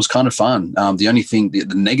was kind of fun. The only thing, the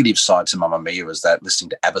negative side to Mamma Mia was that listening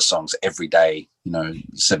to ABBA songs every day,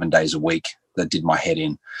 7 days a week, that did my head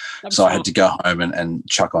in. So I had to go home and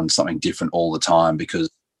chuck on something different all the time, because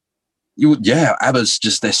ABBA's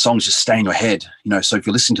just, their songs just stay in your head, so if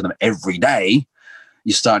you listen to them every day,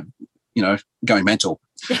 you start, going mental.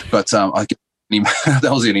 But I that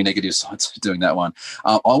was the only negative side to doing that one.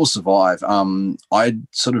 I Will Survive. I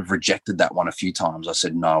sort of rejected that one a few times. I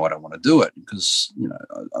said, no, I don't want to do it because, you know,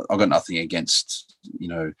 I got nothing against, you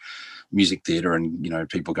know, music theatre and, you know,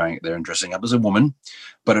 people going there and dressing up as a woman,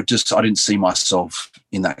 but I didn't see myself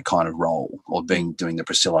in that kind of role or doing the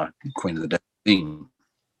Priscilla Queen of the Desert thing.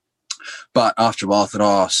 But after a while, I thought,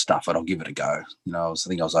 oh, stuff it, I'll give it a go. You know, I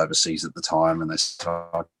think I was overseas at the time, and they said,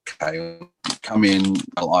 okay, come in.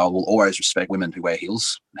 I will always respect women who wear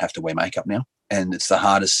heels and have to wear makeup now. And it's the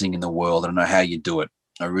hardest thing in the world. I don't know how you do it.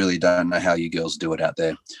 I really don't know how you girls do it out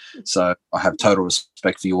there. So I have total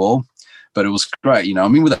respect for you all. But it was great. You know, I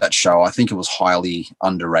mean, with that show, I think it was highly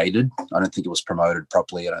underrated. I don't think it was promoted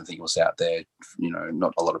properly. I don't think it was out there. You know,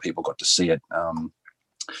 not a lot of people got to see it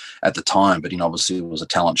at the time. But, you know, obviously it was a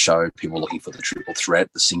talent show. People were looking for the triple threat,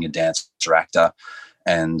 the singer, dancer, actor.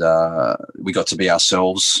 And we got to be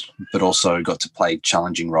ourselves, but also got to play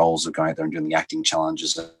challenging roles of going out there and doing the acting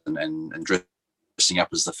challenges and dressing up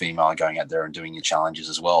as the female, going out there and doing your challenges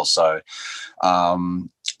as well. So,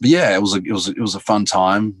 but yeah, it was a fun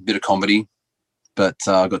time, bit of comedy, but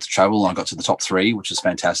I got to travel and I got to the top 3, which is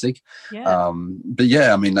fantastic. Yeah. But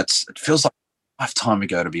yeah, I mean, it feels like a lifetime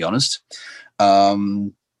ago, to be honest.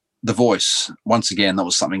 The Voice, once again, that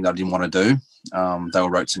was something that I didn't want to do. They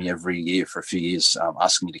wrote to me every year for a few years,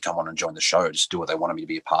 asking me to come on and join the show, just do what they wanted me to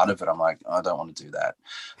be a part of it. I'm like, I don't want to do that.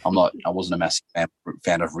 I wasn't a massive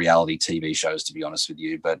fan of reality TV shows, to be honest with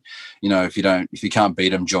you. But, you know, if you can't beat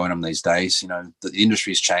them, join them these days. You know, the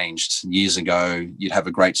industry's changed. Years ago, you'd have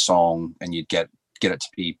a great song and you'd get it to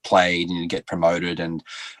be played and you get promoted and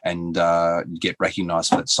you get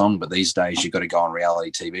recognized for that song. But these days you've got to go on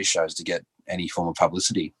reality TV shows to get any form of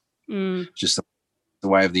publicity. Just the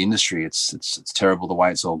way of the industry. It's terrible the way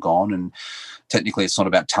it's all gone. And technically it's not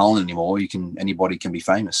about talent anymore. Anybody can be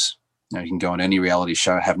famous. You know, you can go on any reality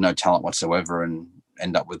show, have no talent whatsoever and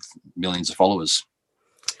end up with millions of followers.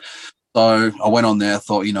 So I went on there,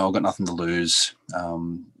 thought, you know, I've got nothing to lose.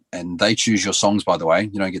 And they choose your songs, by the way.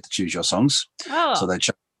 You don't get to choose your songs. Oh. So they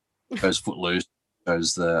chose Footloose,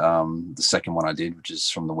 chose the second one I did, which is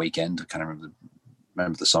from The Weeknd. I can't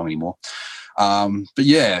remember the song anymore. But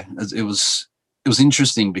yeah, it was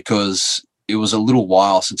interesting because it was a little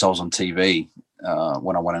while since I was on TV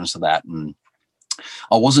when I went into that, and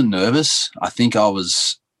I wasn't nervous. I think I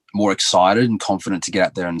was more excited and confident to get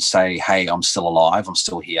out there and say, hey, I'm still alive, I'm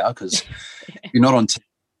still here, because you're not on TV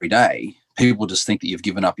every day. People just think that you've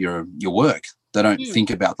given up your work. They don't think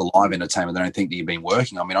about the live entertainment. They don't think that you've been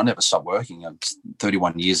working. I mean, I never stopped working. I'm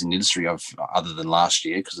 31 years in the industry, other than last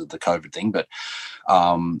year because of the COVID thing. But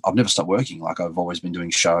I've never stopped working. Like, I've always been doing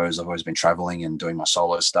shows. I've always been traveling and doing my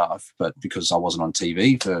solo stuff. But because I wasn't on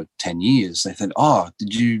TV for 10 years, they said, oh,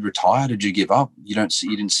 did you retire? Did you give up? You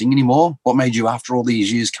didn't sing anymore? What made you, after all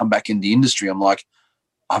these years, come back in the industry? I'm like,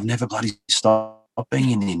 I've never bloody stopped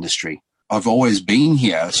being in the industry. I've always been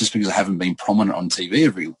here. It's just because I haven't been prominent on TV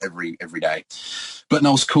every day. But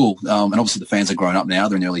no, it's cool. And obviously the fans are grown up now.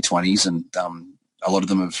 They're in their early 20s, and a lot of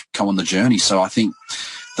them have come on the journey. So I think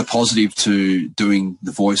the positive to doing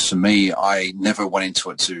The Voice for me, I never went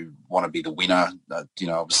into it to want to be the winner. You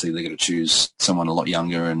know, obviously they're going to choose someone a lot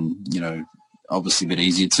younger and, you know, obviously a bit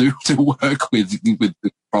easier to work with the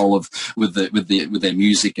control of with their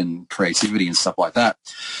music and creativity and stuff like that.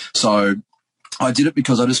 So I did it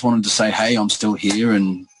because I just wanted to say, hey, I'm still here,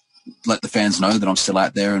 and let the fans know that I'm still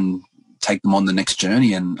out there and take them on the next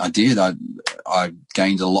journey. And I did. I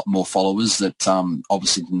gained a lot more followers that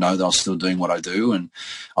obviously didn't know that I was still doing what I do, and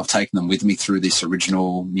I've taken them with me through this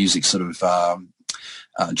original music sort of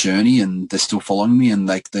journey, and they're still following me, and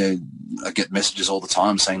I get messages all the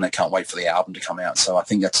time saying they can't wait for the album to come out. So I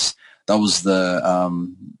think that was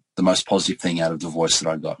the most positive thing out of The Voice that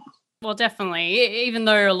I got. Well, definitely. Even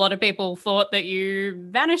though a lot of people thought that you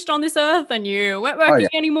vanished on this earth and you weren't working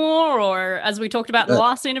anymore, or as we talked about in the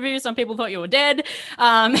last interview, some people thought you were dead.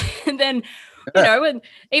 And then, you know, and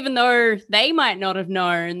even though they might not have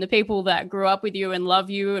known, the people that grew up with you and love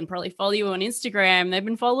you and probably follow you on Instagram, they've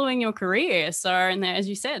been following your career. So, and they're, as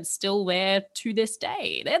you said, still there to this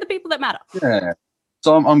day. They're the people that matter. Yeah.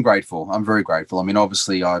 So I'm grateful. I'm very grateful. I mean,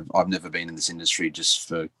 obviously, I've never been in this industry just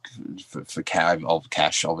for cash.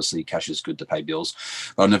 Obviously, cash is good to pay bills,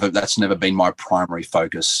 but that's never been my primary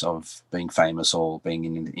focus of being famous or being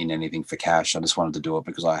in anything for cash. I just wanted to do it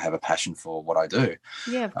because I have a passion for what I do.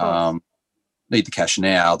 Yeah, of course. Need the cash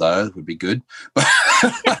now, though, would be good. But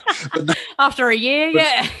after a year,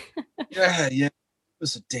 yeah. Yeah.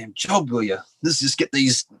 It's a damn job, will you? Let's just get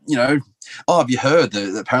these, you know. Oh, have you heard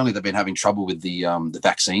that apparently they've been having trouble with the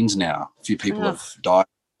vaccines now? A few people have died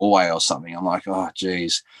Norway or something. I'm like, oh,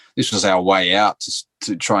 geez, this was our way out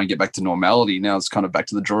to try and get back to normality. Now it's kind of back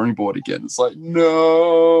to the drawing board again. It's like,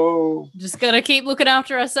 no. Just got to keep looking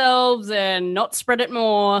after ourselves and not spread it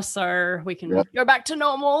more so we can go back to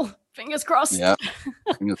normal. Fingers crossed. Yeah,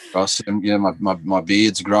 fingers crossed. And, yeah, my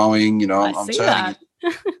beard's growing. You know, I'm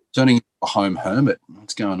turning a home hermit.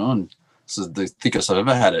 What's going on? This is the thickest I've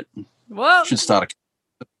ever had it. Whoa. Should start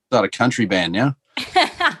a country band now.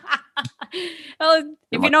 Well,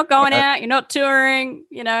 if you're not going out, you're not touring,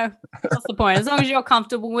 you know, what's the point? As long as you're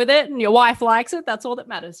comfortable with it and your wife likes it, that's all that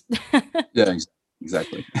matters. Yeah,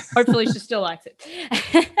 exactly. Hopefully she still likes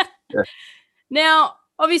it. Yeah. Now,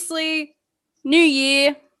 obviously, New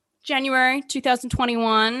Year, January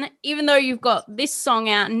 2021. Even though you've got this song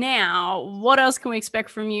out now, what else can we expect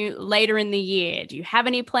from you later in the year? Do you have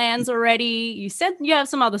any plans already? You said you have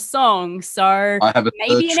some other songs, so I have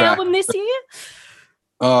maybe an album this year?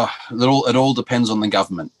 It all depends on the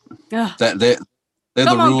government. Ugh. They're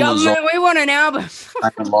Come the on, rulers government, we want an album.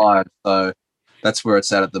 of live. So that's where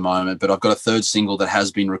it's at the moment. But I've got a third single that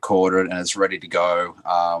has been recorded and it's ready to go.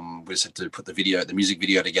 We just have to put the music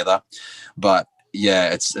video together. But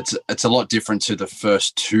yeah, it's a lot different to the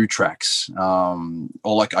first two tracks.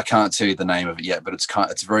 I can't tell you the name of it yet, but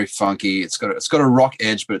it's very funky. It's got a rock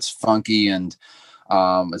edge, but it's funky and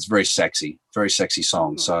it's very sexy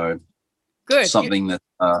song. So good. Something that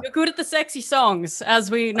you're good at the sexy songs,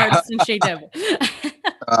 as we noticed in She Devil.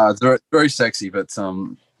 they're very sexy, but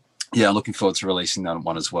yeah, I'm looking forward to releasing that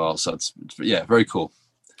one as well. So it's very cool.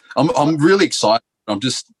 I'm really excited. I'm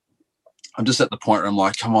just at the point where I'm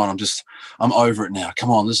like, come on, I'm over it now.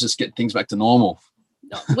 Come on, let's just get things back to normal.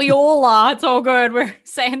 We all are. It's all good. We're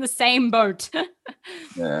in the same boat.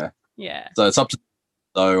 Yeah. So it's up to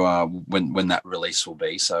when that release will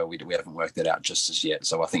be. So we haven't worked that out just as yet.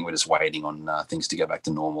 So I think we're just waiting on things to go back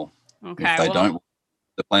to normal. Okay. If they don't,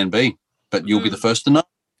 the plan B. But you'll be the first to know.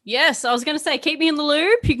 Yes, I was going to say, keep me in the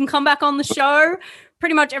loop. You can come back on the show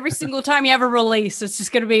pretty much every single time you have a release. It's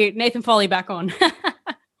just going to be Nathan Foley back on.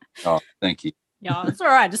 Oh, thank you. Yeah, it's all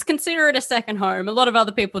right. Just consider it a second home. A lot of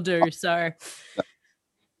other people do. So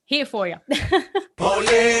here for you. Ole, ole, ole,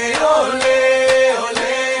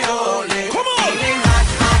 ole. Come on.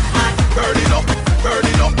 Burn it up, burn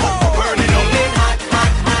it up, burn it up.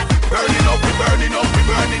 Burn it up, burn it up,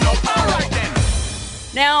 burn it up. All right then.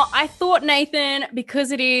 Now, I thought, Nathan,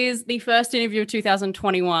 because it is the first interview of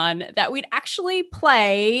 2021, that we'd actually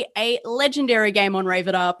play a legendary game on Rave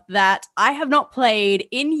It Up that I have not played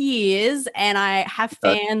in years, and I have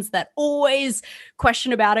fans that always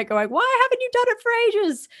question about it, going, why haven't you done it for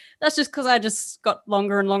ages? That's just because I just got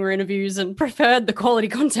longer and longer interviews and preferred the quality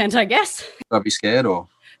content, I guess. Should I be scared or?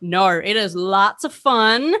 No, it is lots of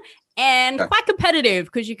fun. And quite competitive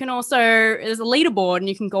because you can also, there's a leaderboard and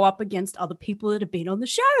you can go up against other people that have been on the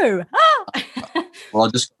show. Well, I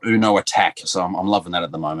just Uno attack, so I'm loving that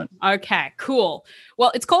at the moment. Okay, cool.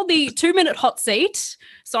 Well, it's called the 2-minute hot seat.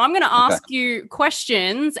 So I'm going to ask you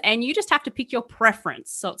questions and you just have to pick your preference.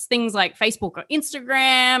 So it's things like Facebook or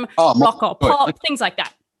Instagram, rock or pop, things like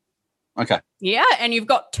that. Okay. Yeah, and you've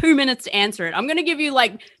got 2 minutes to answer it. I'm going to give you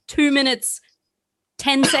like 2 minutes,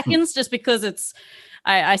 10 seconds just because it's,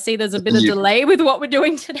 I see there's a bit of delay with what we're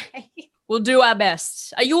doing today. We'll do our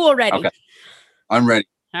best. Are you all ready? Okay. I'm ready.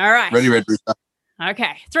 All right. Ready, Red Rooster.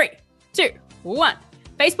 Okay. 3, 2, 1.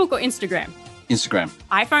 Facebook or Instagram? Instagram.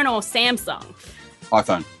 iPhone or Samsung?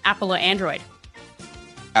 iPhone. Apple or Android?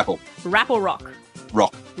 Apple. Rap or rock?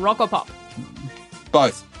 Rock. Rock or pop?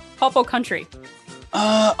 Both. Pop or country?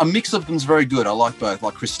 A mix of them's very good. I like both,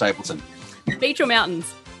 like Chris Stapleton. Beach or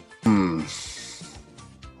mountains?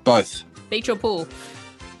 Both. Beach or pool?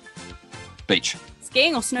 Beach.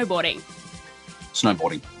 Skiing or snowboarding?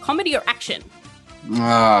 Snowboarding. Comedy or action?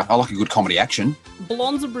 I like a good comedy action.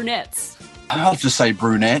 Blondes or brunettes? I'll just say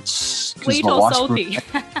brunettes. Sweet or salty?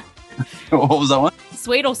 What was that one?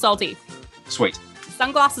 Sweet or salty? Sweet.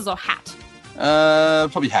 Sunglasses or hat?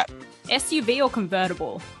 Probably hat. SUV or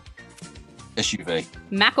convertible? SUV.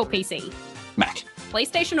 Mac or PC? Mac.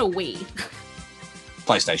 PlayStation or Wii?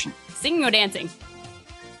 PlayStation. Singing or dancing?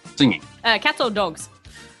 Singing. Cats or dogs?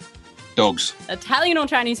 Dogs. Italian or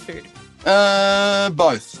Chinese food?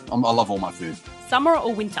 Both. I love all my food. Summer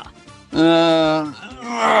or winter?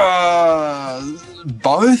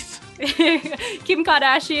 Both. Kim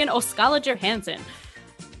Kardashian or Scarlett Johansson?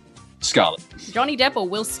 Scarlett. Johnny Depp or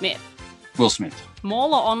Will Smith? Will Smith.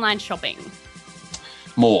 Mall or online shopping?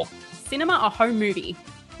 More. Cinema or home movie?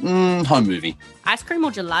 Home movie. Ice cream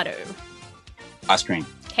or gelato? Ice cream.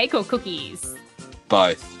 Cake or cookies?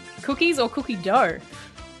 Both. Cookies or cookie dough?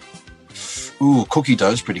 Ooh, cookie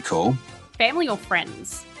dough's pretty cool. Family or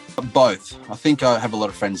friends? Both. I think I have a lot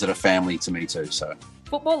of friends that are family to me too. So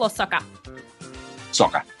Football or soccer?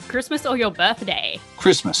 soccer, Christmas or your birthday?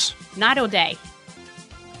 Christmas, Night or day?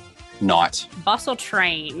 night, Bus or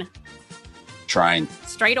train? train,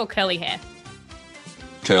 Straight or curly hair?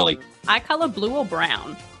 curly, Eye color blue or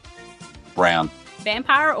brown? brown,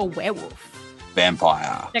 Vampire or werewolf?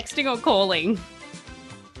 vampire. Texting or calling?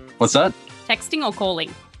 What's that? Texting or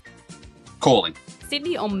calling? Calling.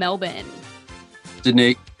 Sydney or Melbourne?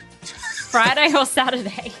 Sydney. Friday or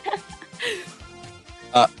Saturday?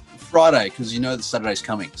 Friday, because you know that Saturday's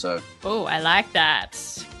coming. So Oh, I like that.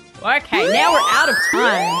 Okay, now we're out of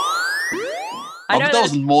time. I know that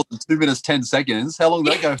wasn't more than 2 minutes 10 seconds. How long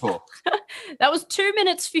did that go for? that was 2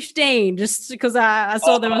 minutes 15, just because I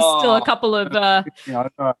saw there was still a couple of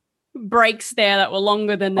breaks there that were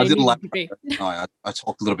longer than they I did needed laugh. to be. No, I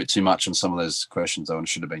talked a little bit too much on some of those questions, though, and it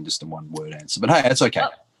should have been just a one-word answer. But hey, it's okay.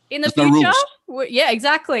 Well, in the There's no future, rules. yeah,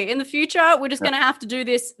 exactly. In the future, we're just going to have to do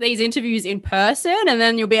these interviews in person, and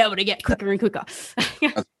then you'll be able to get quicker and quicker.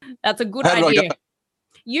 That's a good How did I go? idea.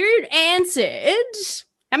 You answered.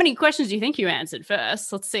 How many questions do you think you answered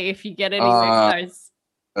first? Let's see if you get any of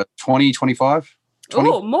those. 20, 25? 20?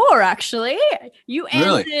 Oh, more actually. You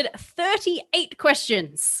Really? answered 38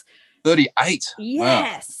 questions. 38. Wow.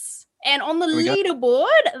 Yes. And on the There we go.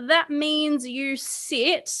 leaderboard, that means you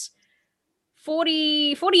sit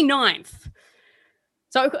 49th.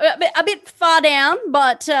 So a bit far down,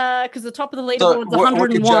 but because the top of the leaderboard is what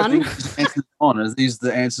could 101. judging these answers on? Are these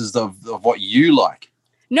the answers of what you like?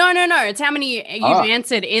 No. It's how many you've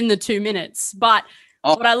answered in the 2 minutes. But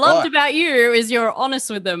Oh, what I loved right. about you is you're honest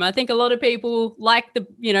with them. I think a lot of people like the,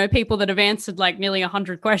 people that have answered like nearly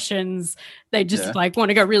 100 questions. They just like want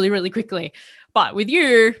to go really, really quickly. But with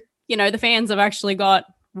you, the fans have actually got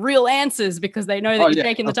real answers because they know that you're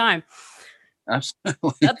taking the time.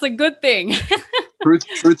 Absolutely. That's a good thing.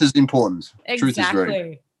 Truth is important. Truth is very.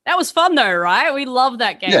 Exactly. That was fun though, right? We love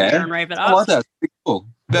that game here on Rave It Up. I like that. It's pretty cool.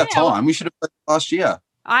 About Yeah. time. We should have played it last year.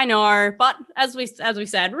 I know, but as we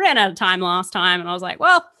said, ran out of time last time, and I was like,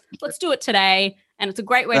 well, let's do it today. And it's a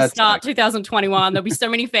great way to start 2021. There'll be so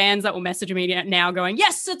many fans that will message me now going,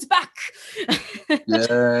 yes, it's back.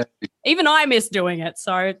 Yeah. Even I miss doing it.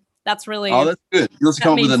 So that's really That's good. Let's that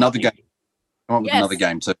come up with means another something. game. Come up with Yes. another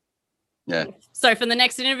game too. Yeah. So for the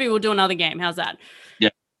next interview, we'll do another game. How's that? Yeah.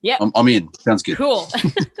 Yep. I'm in. Sounds good. Cool.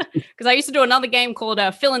 Because I used to do another game called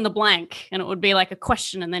Fill in the Blank, and it would be like a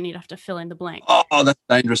question, and then you'd have to fill in the blank. Oh, that's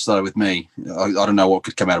dangerous though with me. I don't know what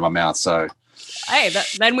could come out of my mouth. So Hey,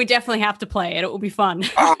 then we definitely have to play it. It will be fun.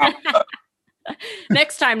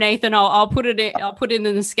 Next time, Nathan, I'll put it in. I'll put it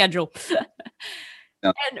in the schedule.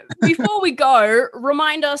 Yeah. And before we go,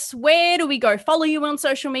 remind us, where do we go? Follow you on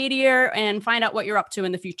social media and find out what you're up to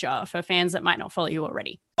in the future for fans that might not follow you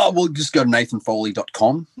already. we'll just go to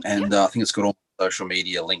nathanfoley.com and I think it's got all social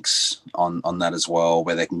media links on that as well,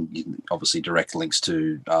 where they can obviously direct links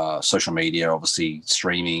to social media, obviously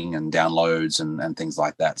streaming and downloads and things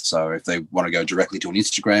like that. So if they want to go directly to an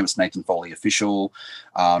Instagram, it's Nathan Foley Official.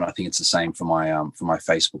 And I think it's the same for my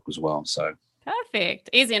Facebook as well. So Perfect.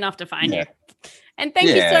 Easy enough to find Yeah. you. And thank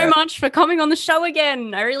you so much for coming on the show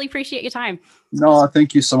again. I really appreciate your time. no,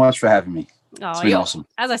 thank you so much for having me. Oh, It's been awesome.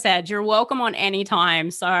 As I said, you're welcome on any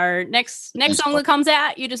time. So next song that comes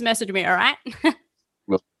out, you just message me, all right?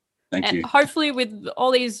 Thank And you. hopefully with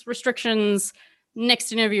all these restrictions,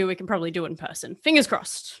 next interview we can probably do it in person. Fingers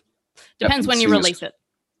crossed. Depends when you fingers release it.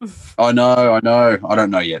 I know. I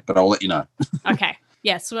don't know yet, but I'll let you know. Okay.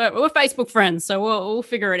 Yes, we're Facebook friends, so we'll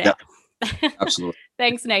figure it out. Absolutely.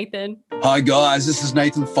 Thanks, Nathan. Hi guys, this is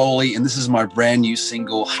Nathan Foley, and this is my brand new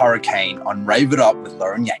single Hurricane on Rave It Up with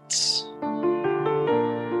Lauren Yates.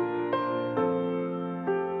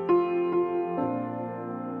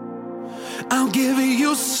 I'll give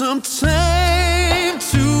you some time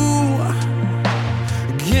to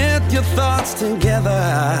get your thoughts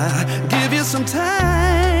together. Give you some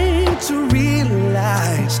time to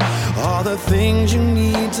realize all the things you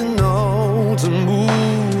need to know to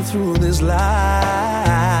move through this life.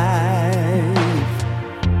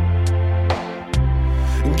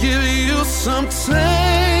 Give you some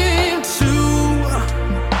time to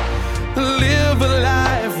live a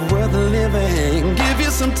life worth living. Give you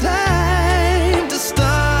some time to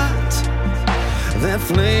start that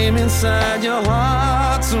flame inside your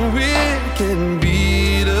heart so it can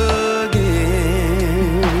beat again.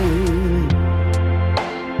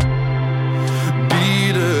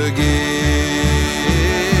 Beat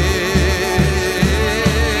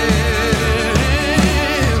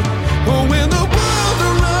again. Oh, when the world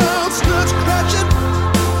around starts crashing,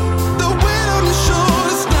 the weight on your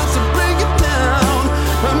shoulders starts to bring you down.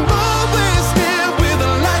 I'm always here with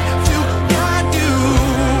a light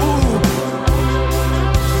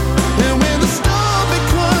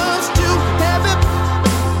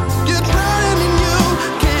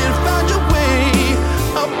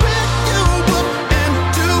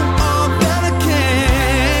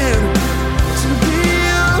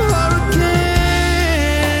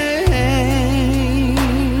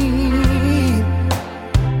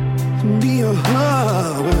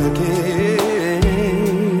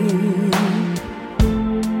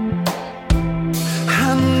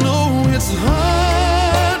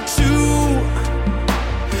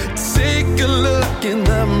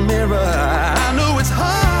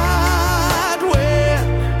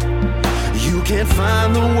can't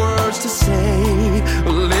find the words to say.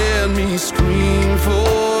 Let me scream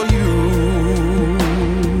for you.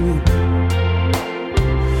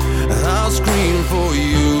 I'll scream for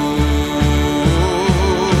you.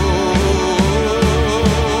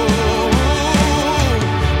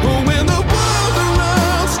 When the world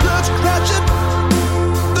around starts crashing,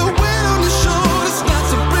 the weight on your shoulders starts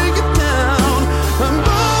to bring it down. I'm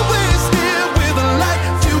always here with a light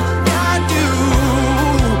to guide you.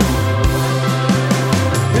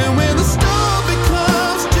 And when the storm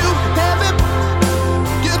becomes too heavy,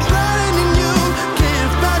 you're drowning and you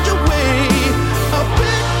can't find your way. I'll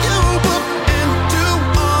pick you up and do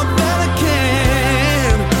all that I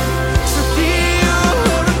can to be a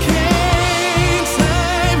hurricane.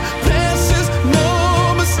 Time passes, no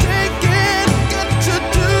mistaking. Got to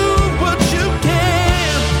do what you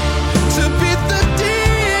can to beat the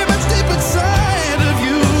demons deep inside of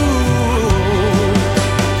you.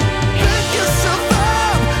 Pick yourself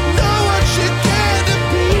up, know what you can to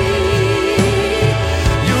be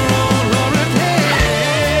your own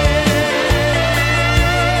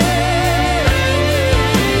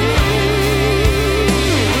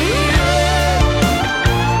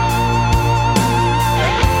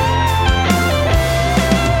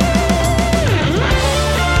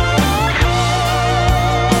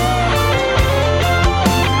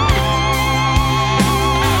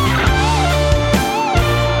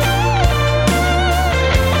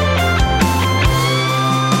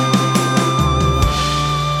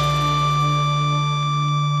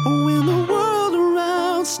When the world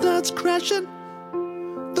around starts crashing,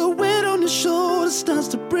 the weight on your shoulders starts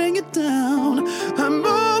to bring it down. I'm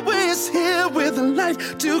always here with a light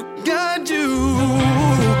to guide you.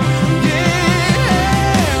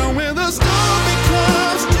 Yeah, when the storm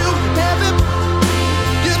becomes too heavy,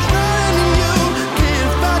 you're drowning and you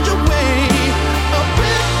can't find your way. I'll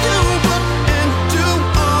pick you up and do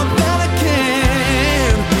all that I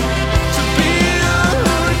can to be a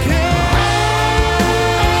hurricane.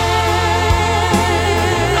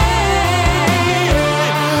 Be a hurricane.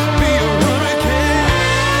 Be a hurricane. Be a hurricane.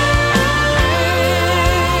 Oh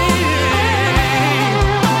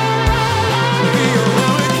yeah.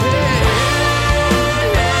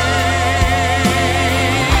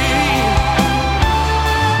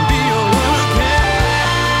 Be a hurricane.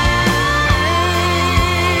 Be a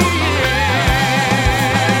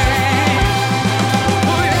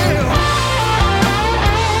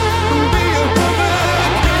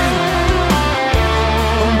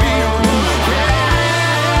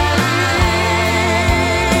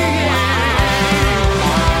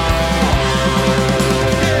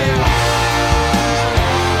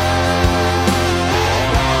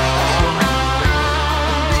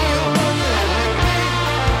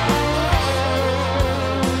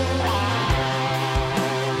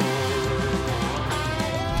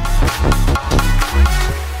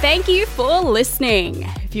Thank you for listening.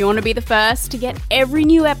 If you want to be the first to get every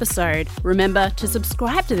new episode, remember to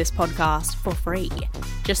subscribe to this podcast for free.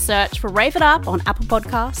 Just search for Rave It Up on Apple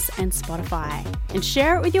Podcasts and Spotify and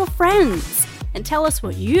share it with your friends. And tell us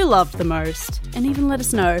what you loved the most, and even let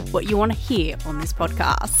us know what you want to hear on this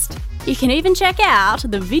podcast. You can even check out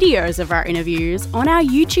the videos of our interviews on our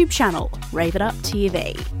YouTube channel, Rave It Up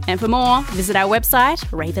TV. And for more, visit our website,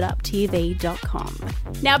 raveituptv.com.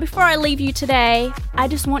 Now, before I leave you today, I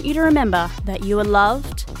just want you to remember that you are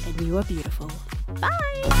loved and you are beautiful.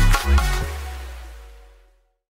 Bye!